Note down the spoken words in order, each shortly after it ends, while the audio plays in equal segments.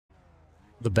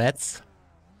The bets.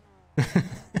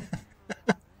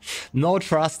 No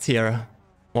trust here.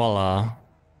 Well,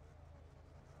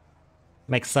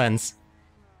 makes sense.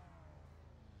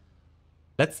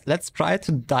 Let's try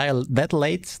to dial that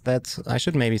late that I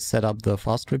should maybe set up the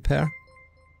fast repair.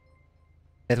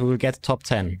 That we will get top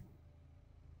 10.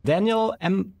 Daniel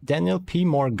P.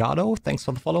 Morgado, thanks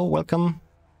for the follow, welcome.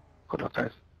 Good luck,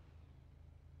 guys.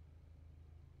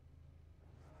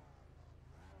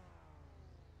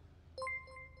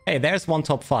 Hey, there's one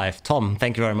top 5. Tom,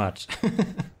 thank you very much.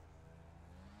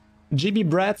 GB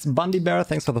Bratz, Bundy Bear,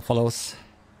 thanks for the follows.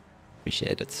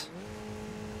 Appreciate it.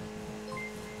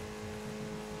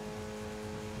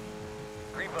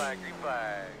 Green flag, green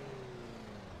flag.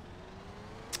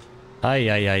 Ay,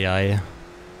 ay, ay, ay.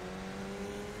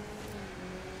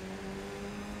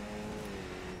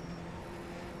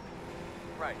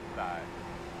 Right side.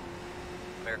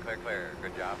 Clear, clear, clear.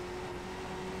 Good job.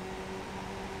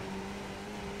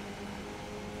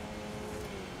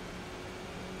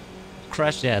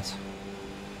 Crashed yet.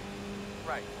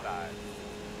 Right side.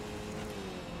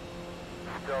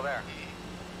 Still there.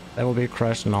 That will be a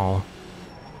crash now.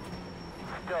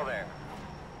 Still there.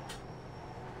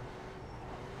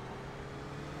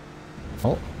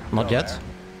 Oh, not Still yet. there.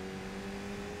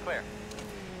 Clear.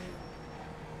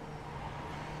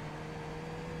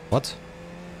 What?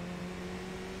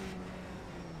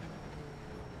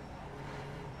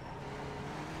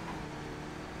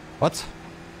 What?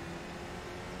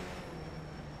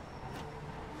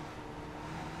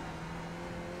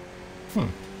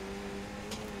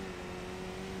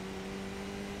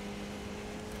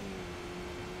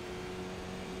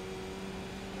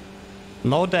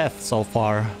 No death so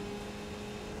far.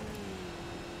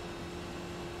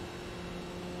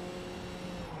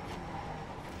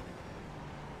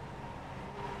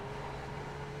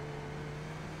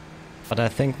 But I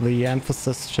think the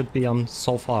emphasis should be on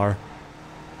so far.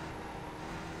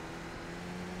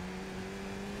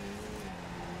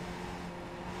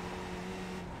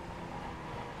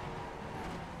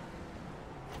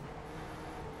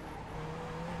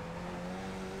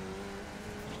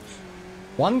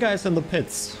 One guy's in the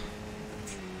pits.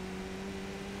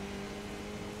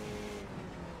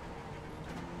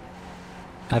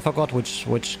 I forgot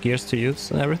which gears to use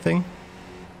and everything.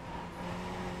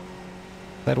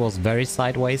 That was very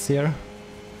sideways here.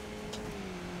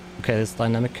 Okay, this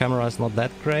dynamic camera is not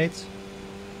that great.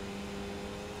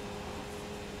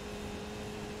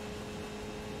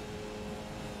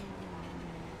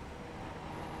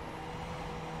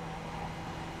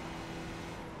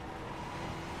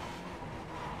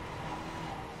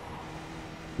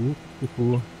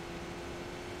 Ooh.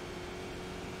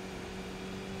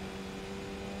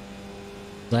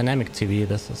 Dynamic TV,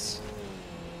 this is.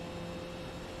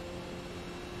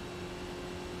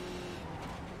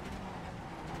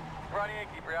 Running,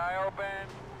 keep your eye open.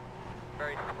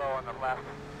 Very slow on the left.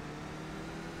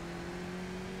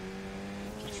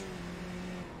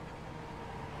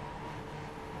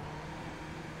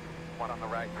 One on the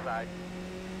right side.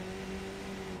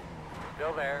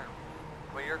 Still there.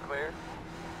 Clear, clear.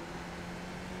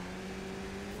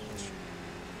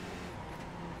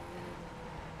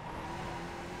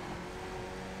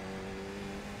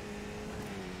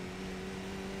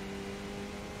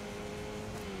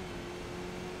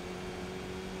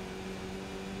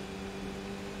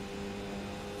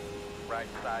 Right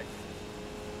side.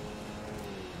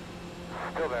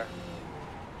 Still there.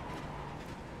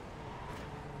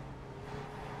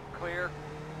 Clear.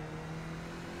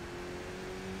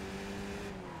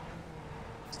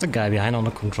 Is the guy behind on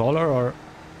the controller or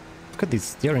look at these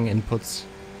steering inputs?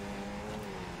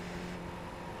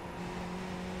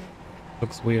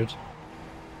 Looks weird.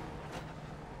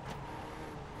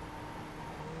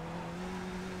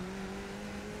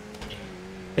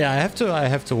 Yeah, I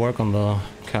have to work on the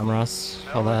cameras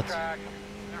for that. Track.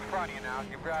 In front of you now.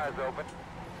 Keep your eyes open.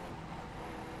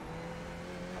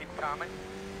 Keep coming.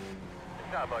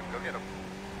 Good job, bud. Go get him.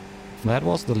 That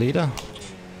was the leader.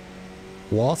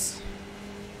 Was.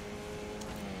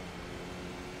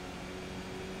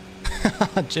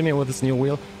 Jimmy with his new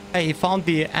wheel. Hey, he found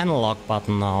the analog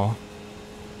button now.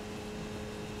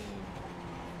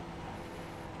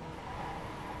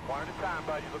 One at a time,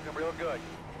 bud. You're looking real good.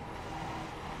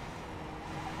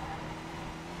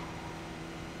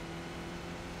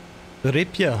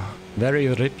 Ripia. Very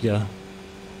Ripia.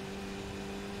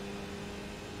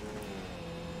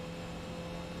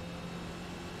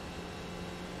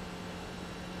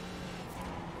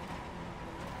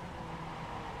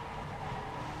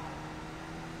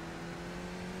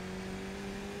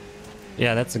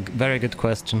 Yeah, that's a very good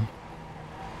question.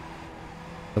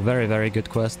 A very, very good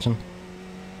question.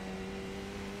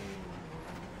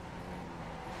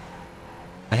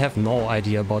 I have no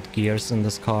idea about gears in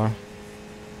this car.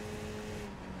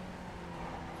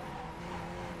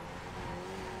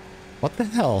 What the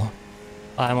hell?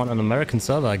 I'm on an American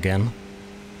server again.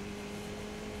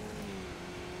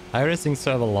 iRacing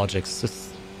server logics.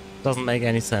 This doesn't make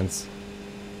any sense.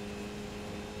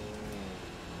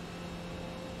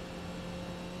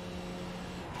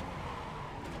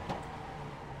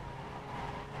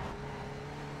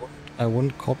 I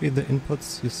wouldn't copy the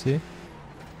inputs, you see?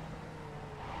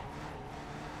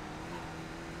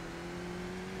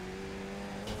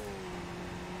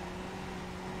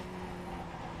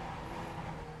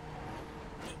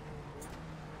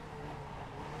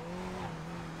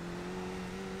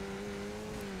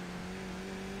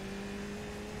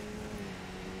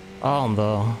 Ah, on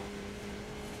the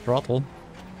throttle.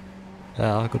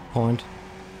 Yeah, good point.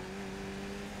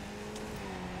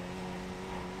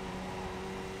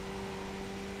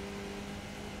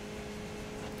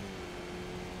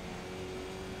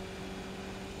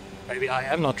 Maybe I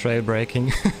am not trail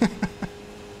braking.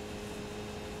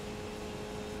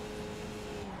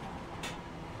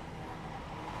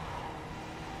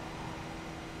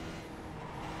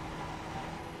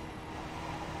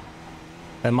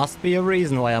 There must be a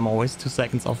reason why I'm always 2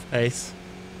 seconds off pace.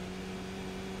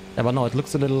 Yeah, but no, it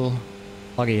looks a little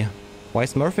buggy. Why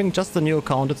smurfing? Just a new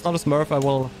account. It's not a smurf, I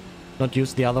will not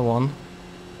use the other one.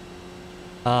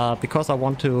 Because I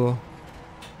want to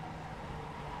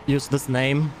use this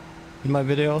name in my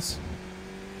videos.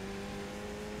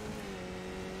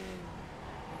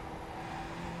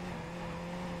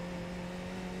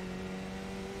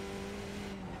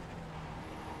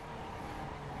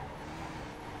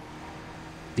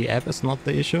 The app is not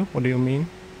the issue? What do you mean?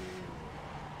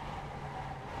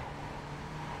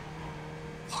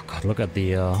 Oh god, look at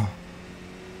the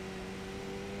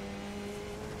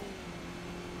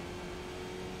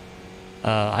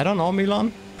I don't know,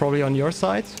 Milan. Probably on your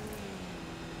side.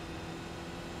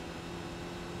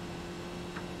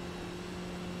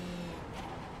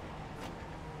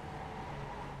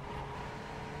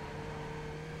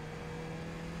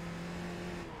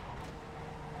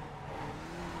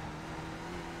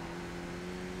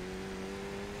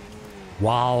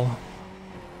 Wow.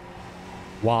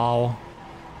 Wow.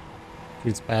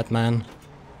 Feels bad, man.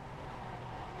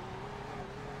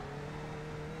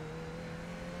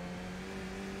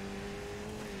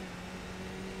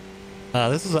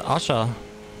 This is an Ascher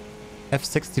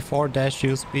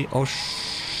F64-USB. Oh,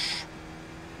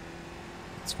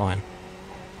 it's fine.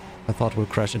 I thought we'll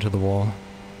crash into the wall.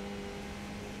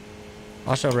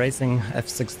 Ascher Racing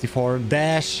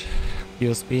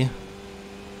F64-USB.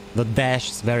 The dash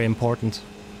is very important.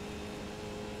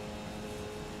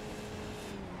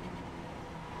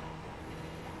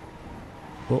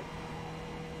 Oh.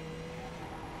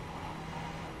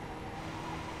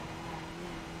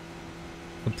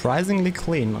 Surprisingly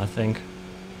clean, I think.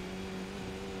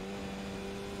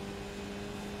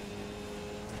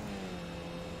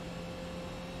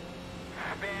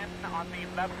 Spin on the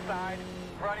left side.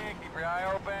 Front end, keep your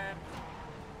eye open.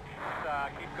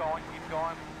 Keep going, keep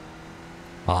going.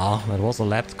 Ah, that was a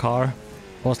lapped car.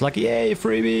 I was like, yay,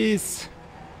 freebies!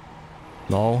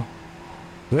 No.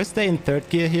 Do I stay in third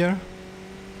gear here?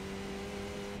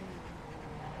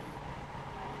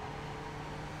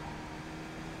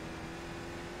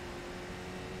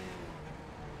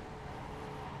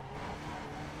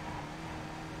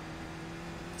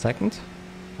 Second?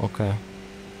 Okay.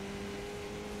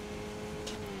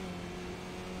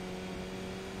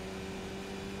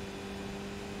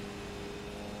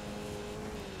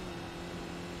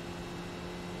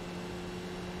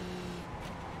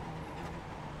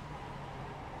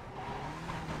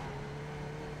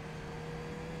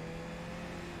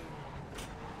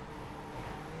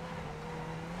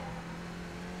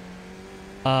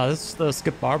 This is the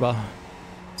Skip Barber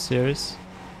series.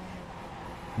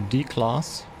 D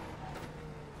class.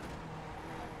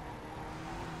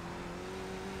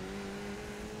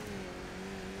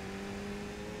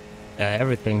 Yeah,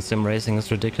 everything sim racing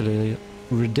is ridiculously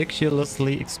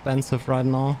expensive right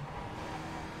now.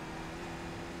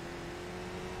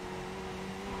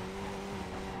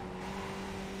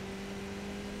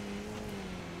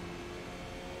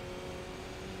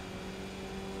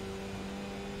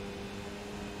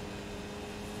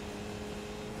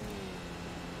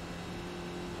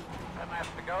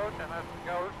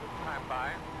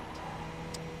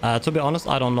 To be honest,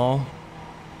 I don't know.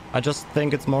 I just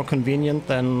think it's more convenient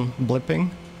than blipping.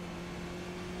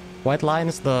 White line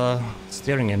is the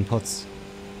steering inputs.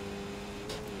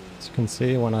 As you can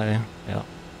see when I... yeah.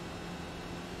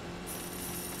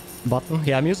 Button.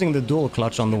 Yeah, I'm using the dual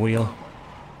clutch on the wheel.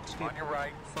 On your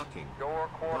right. Fucking door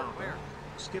quarter clear.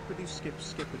 Skippity skip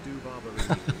skippadoo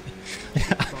barber.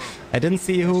 Yeah. I didn't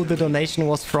see who the donation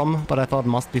was from, but I thought it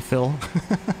must be Phil.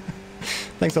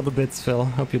 Thanks for the bits, Phil.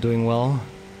 Hope you're doing well.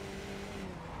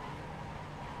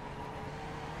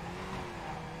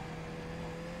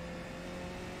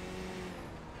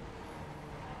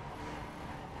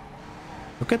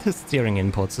 Look at his steering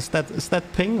inputs. Is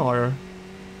that ping or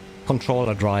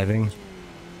controller driving?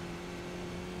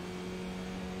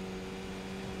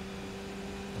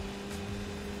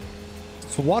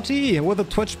 Swatty with a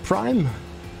Twitch Prime.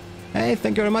 Hey,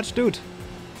 thank you very much, dude.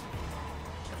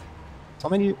 So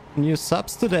many new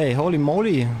subs today. Holy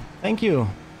moly. Thank you.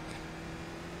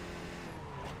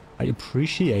 I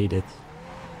appreciate it.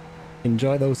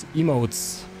 Enjoy those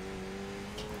emotes.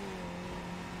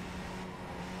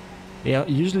 Yeah,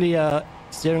 usually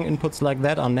steering inputs like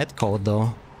that are netcode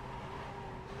though.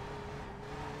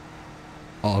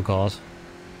 Oh god.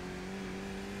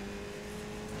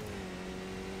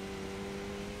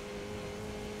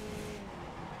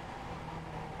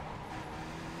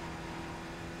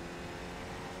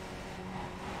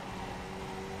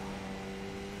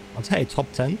 But hey, top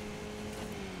 10.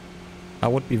 I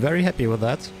would be very happy with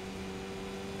that.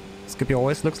 Skippy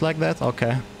always looks like that?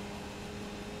 Okay.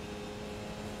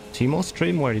 Timo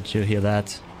stream? Where did you hear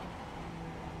that?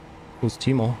 Who's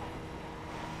Timo?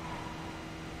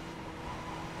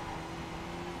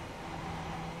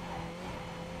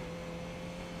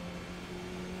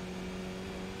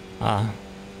 Ah,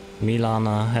 Milan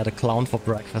had a clown for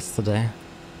breakfast today.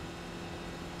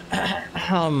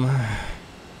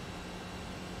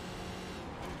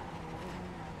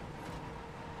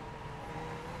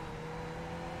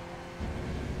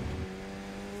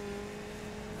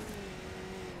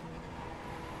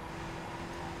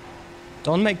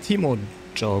 Don't make Timo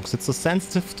jokes, it's a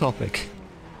sensitive topic.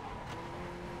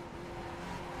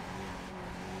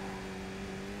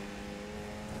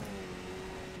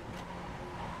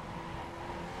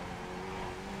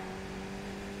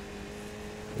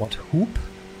 What hoop?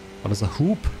 What is a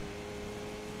hoop?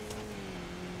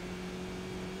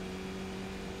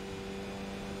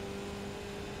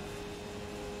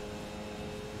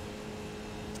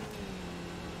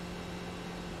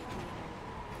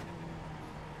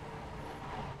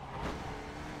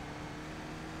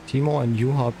 Timo and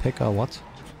Juha Pekka, what?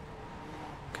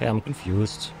 Okay, I'm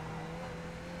confused.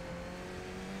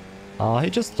 He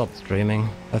just stopped streaming.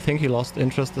 I think he lost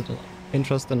interest in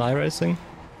iRacing.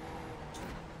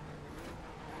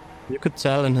 You could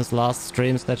tell in his last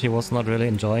streams that he was not really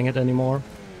enjoying it anymore.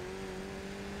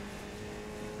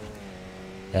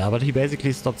 Yeah, but he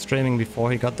basically stopped streaming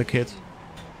before he got the kid.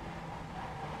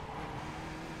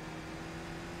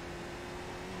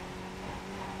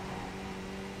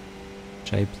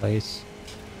 J plays.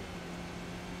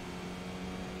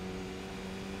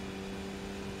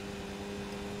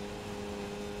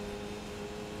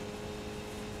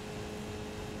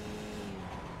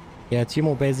 Yeah,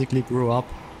 Timo basically grew up.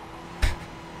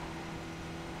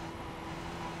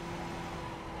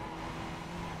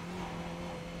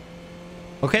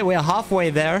 Okay, we are halfway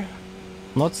there.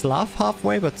 Not Slav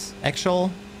halfway, but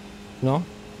actual, you know.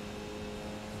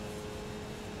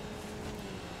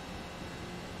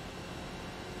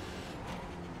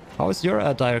 How is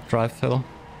your direct drive, Phil?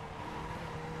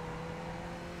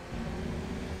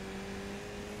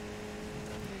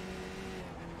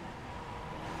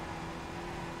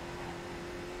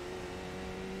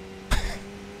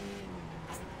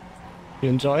 You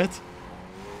enjoy it?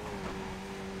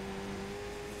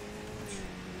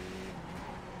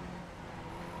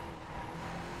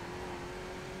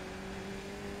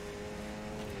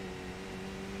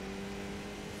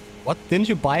 What? Didn't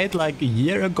you buy it like a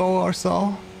year ago or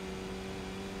so?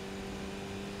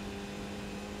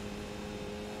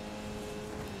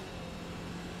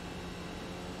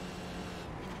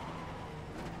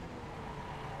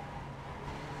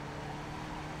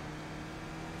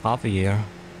 Half a year.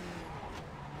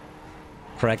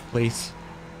 Correct, please.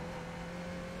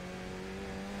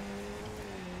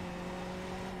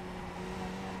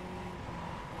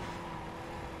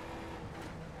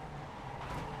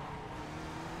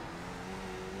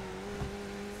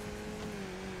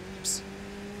 Oops.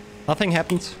 Nothing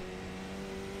happened.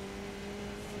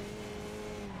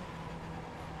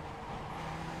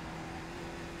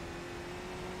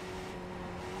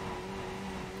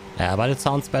 Yeah, but it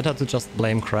sounds better to just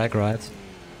blame Craig, right?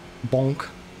 Bonk.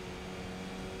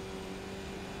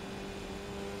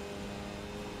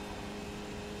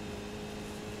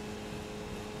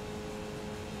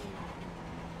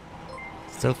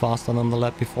 Still faster than the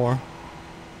lap before.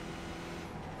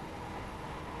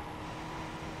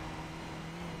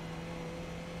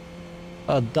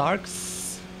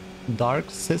 Darks Dark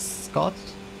Sea Scott.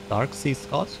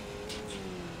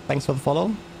 Thanks for the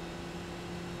follow.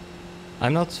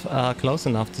 I'm not close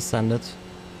enough to send it.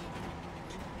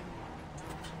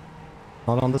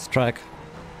 Not on this track.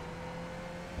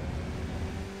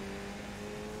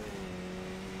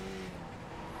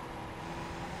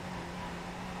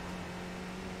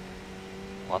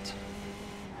 What?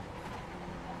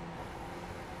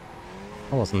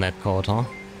 That was a net code, huh?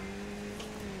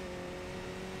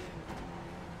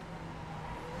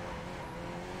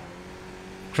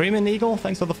 Cream Eagle,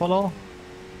 thanks for the follow.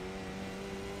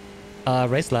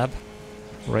 Race Lab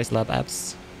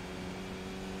apps.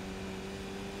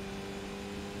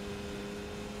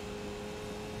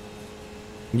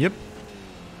 Yep.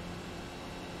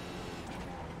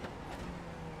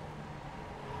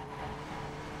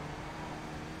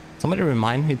 Somebody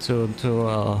remind me to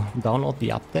download the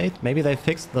update. Maybe they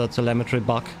fixed the telemetry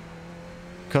bug.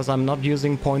 Because I'm not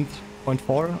using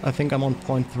 0.4. I think I'm on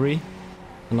 0.3.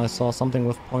 And I saw something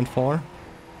with 0.4.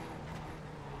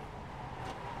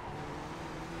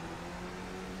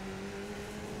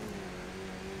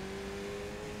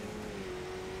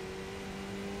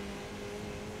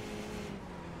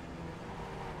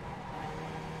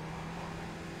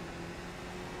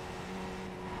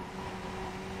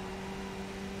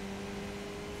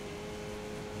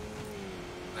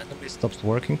 Randomly stops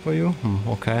working for you?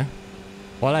 Okay.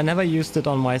 Well, I never used it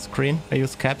on my screen. I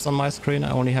use caps on my screen.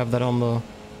 I only have that on the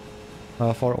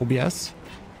for OBS.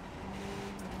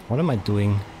 What am I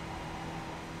doing?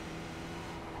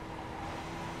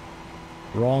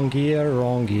 Wrong gear,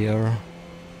 wrong gear.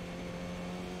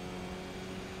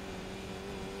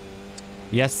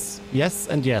 Yes, yes,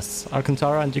 and yes.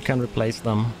 Alcantara, and you can replace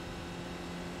them.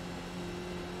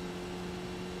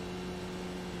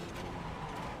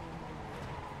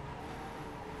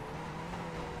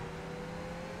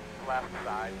 Left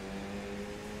side.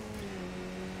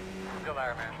 Still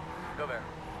there, man. Still there.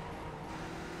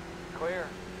 Clear.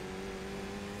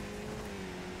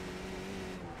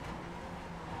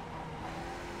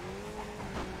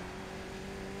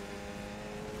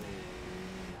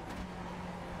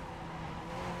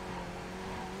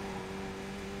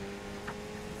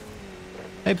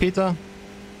 Hey, Peter.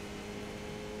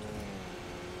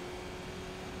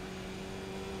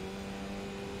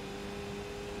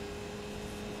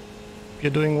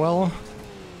 You're doing well.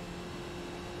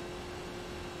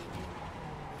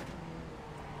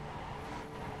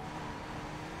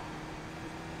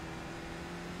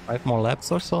 Five more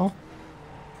laps or so.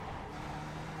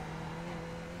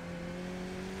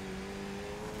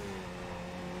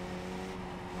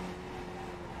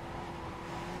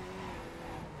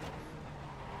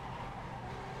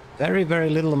 Very, very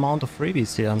little amount of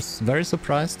freebies here. I'm very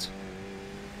surprised.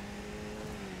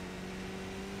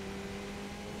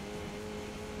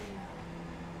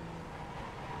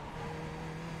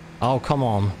 Oh, come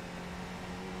on.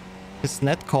 This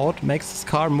netcode makes this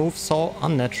car move so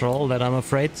unnatural that I'm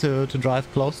afraid to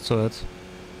drive close to it.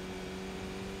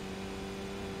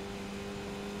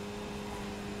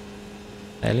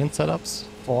 Alien setups?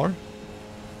 4?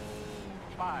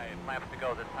 5 laps to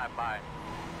go this time by.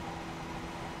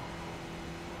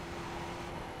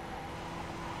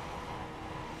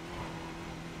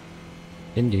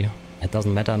 Indy. It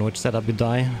doesn't matter in which setup you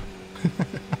die.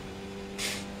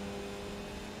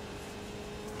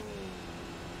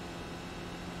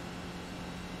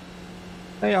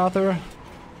 Hey Arthur.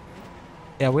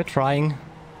 Yeah, we're trying.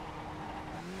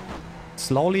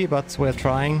 Slowly, but we're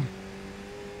trying.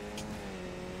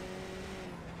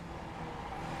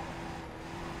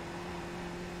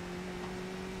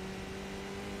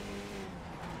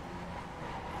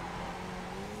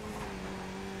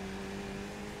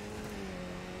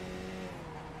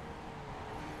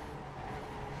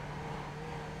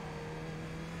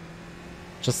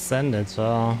 Just send it.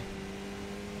 The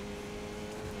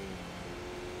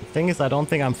thing is, I don't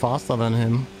think I'm faster than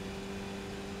him.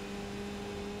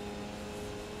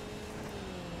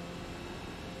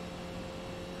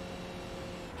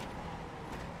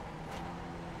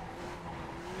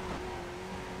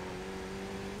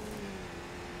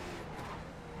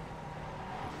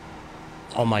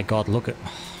 Oh my god, look at...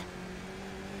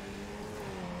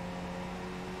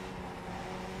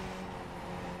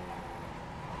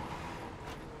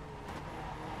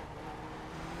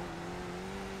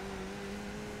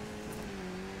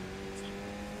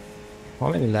 How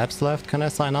many laps left? Can I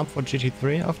sign up for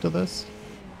GT3 after this?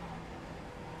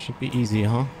 Should be easy,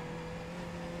 huh?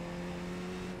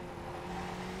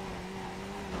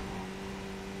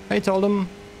 I told him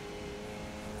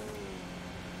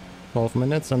 12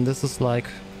 minutes, and this is like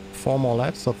 4 more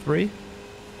laps or 3.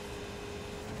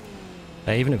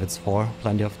 Even if it's 4,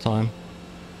 plenty of time.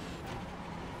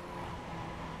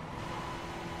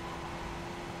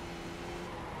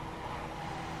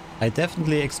 I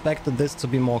definitely expected this to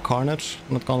be more carnage,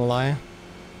 not gonna lie.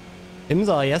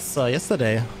 Imsa, yes,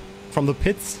 yesterday. From the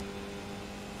pits.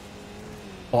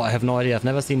 Oh, I have no idea. I've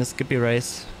never seen a Skippy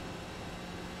race.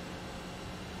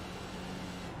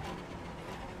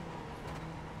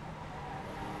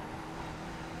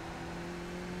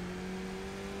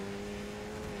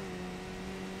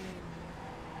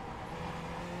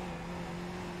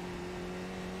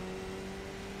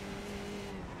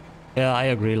 Yeah, I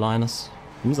agree, Linus.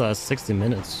 Imsa has 60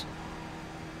 minutes.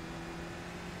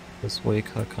 This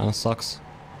week, that kinda sucks.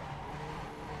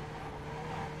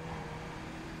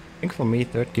 I think for me,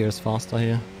 third gear is faster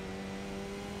here.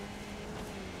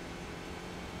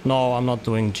 No, I'm not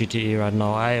doing GTE right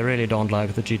now. I really don't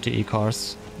like the GTE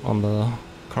cars on the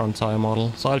current tire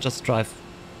model. So I'll just drive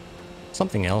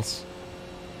something else.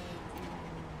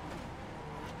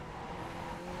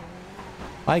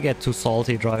 I get too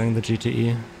salty driving the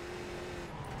GTE.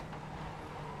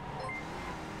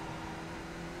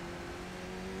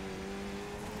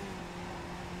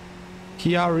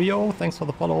 Kia Rio, thanks for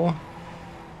the follow.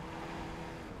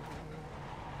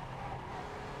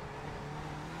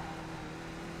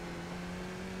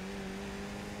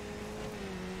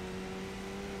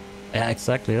 Yeah,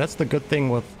 exactly. That's the good thing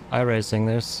with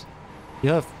iRacing.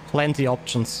 You have plenty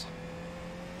options.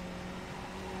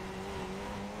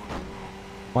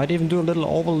 Might even do a little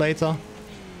oval later.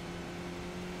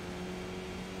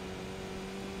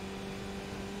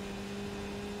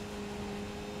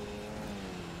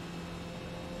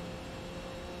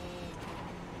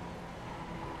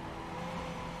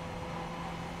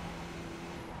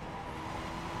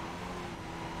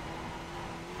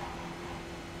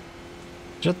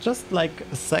 Just like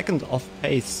a second off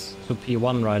pace to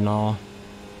P1 right now.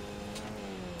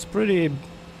 It's pretty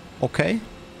okay.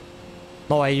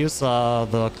 No, I use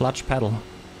the clutch pedal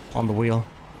on the wheel.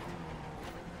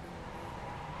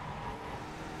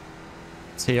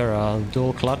 It's here,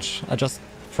 dual clutch. I just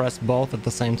press both at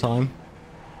the same time.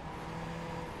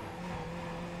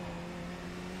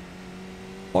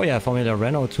 Oh yeah, Formula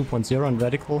Renault 2.0 and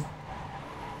Radical.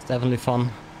 It's definitely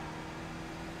fun.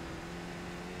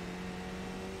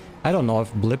 I don't know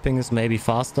if blipping is maybe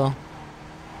faster.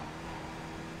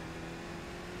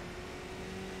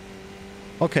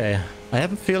 Okay, I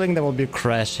have a feeling there will be a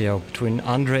crash here between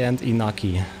Andre and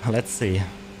Inaki. Let's see.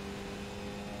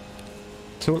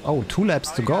 Two laps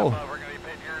to go. We're gonna be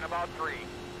pitting here in about 3.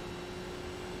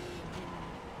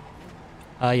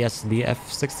 Yes, the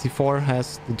F64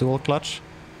 has the dual clutch.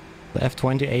 The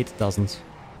F28 doesn't.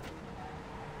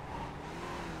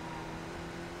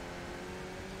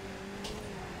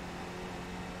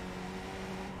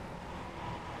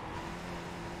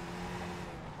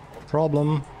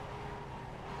 Problem.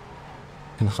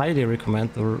 Can highly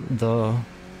recommend the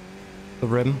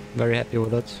rim. Very happy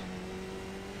with it.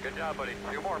 Good job, buddy.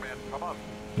 2 more, man. Come on.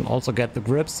 Can also get the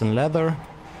grips in leather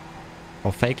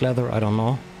or fake leather. I don't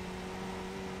know.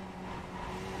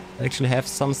 I actually have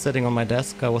some sitting on my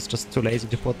desk. I was just too lazy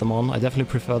to put them on. I definitely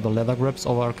prefer the leather grips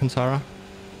over Alcantara.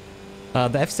 The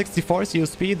F64 is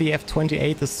USB. The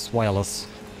F28 is wireless.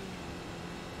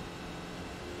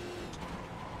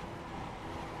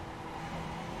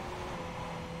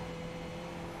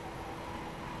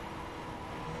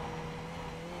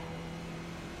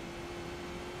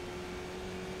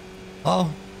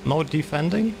 Oh, no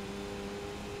defending?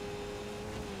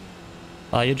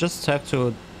 You just have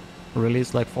to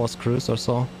release like 4 screws or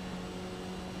so. On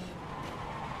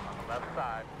the left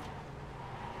side.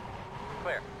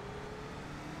 Clear.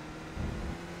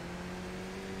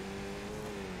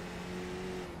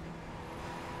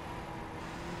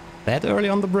 That early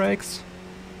on the brakes?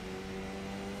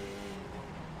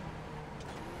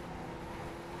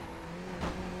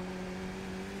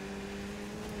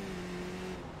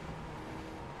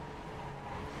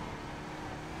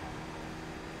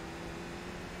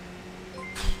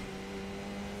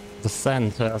 The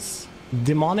sand has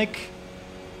Demonica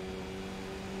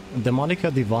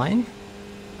Divine.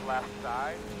 Left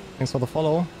side. Thanks for the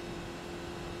follow.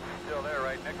 Still there,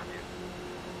 right next to you.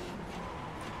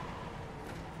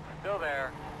 Still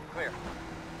there. Clear.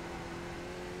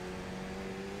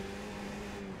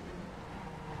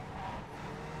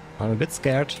 I'm a bit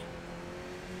scared.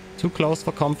 Too close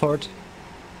for comfort.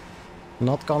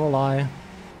 Not gonna lie.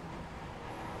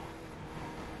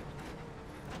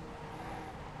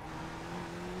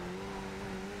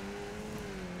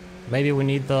 Maybe we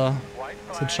need the...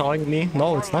 Is it showing me?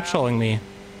 No, it's not showing me.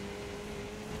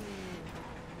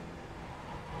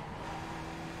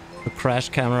 The crash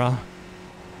camera.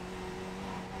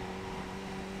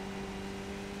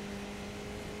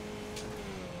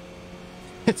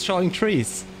 It's showing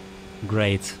trees.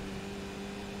 Great.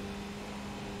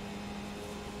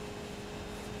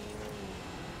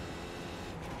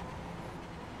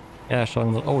 Yeah,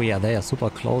 showing the... Oh yeah, they are super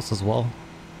close as well.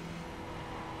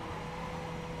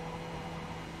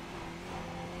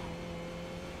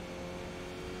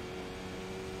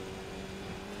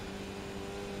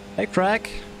 Hey Crack,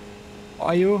 how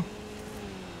are you?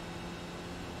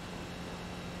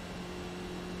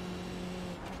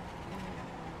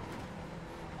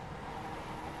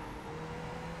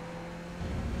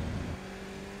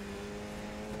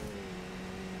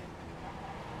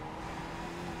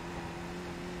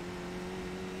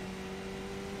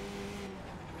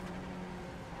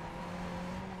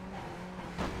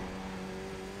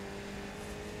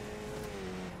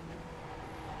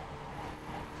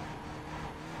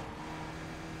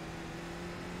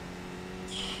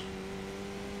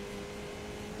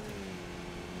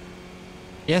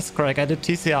 Yes, Craig, I did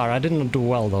TCR. I didn't do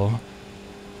well though.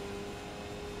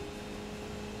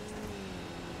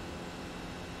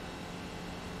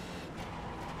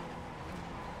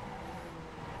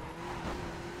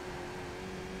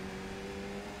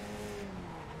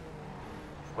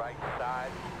 Right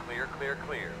side, clear, clear,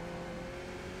 clear.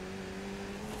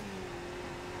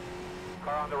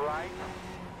 Car on the right.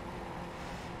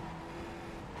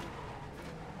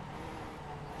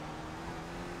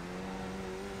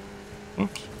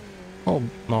 Oh,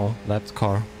 no, that's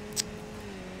car.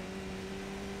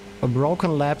 A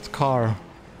broken lapped car.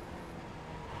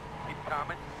 Keep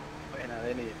coming.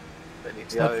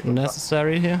 Is that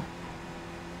necessary here?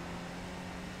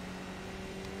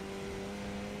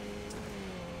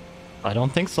 I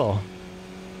don't think so.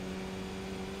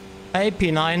 Hey,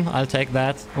 P9, I'll take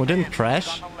that. We didn't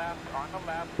crash. On the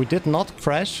left. We did not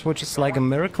crash, which is like a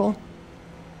miracle.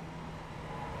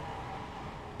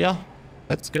 Yeah,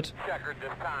 that's good. Checkered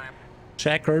this time.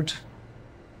 Checkered.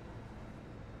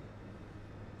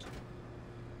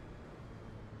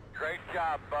 Great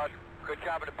job, bud. Good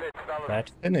job in the pits, fellas.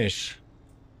 Bad finish.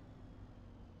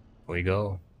 Here we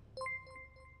go.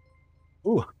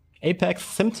 Ooh, Apex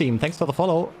Sim Team, thanks for the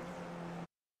follow.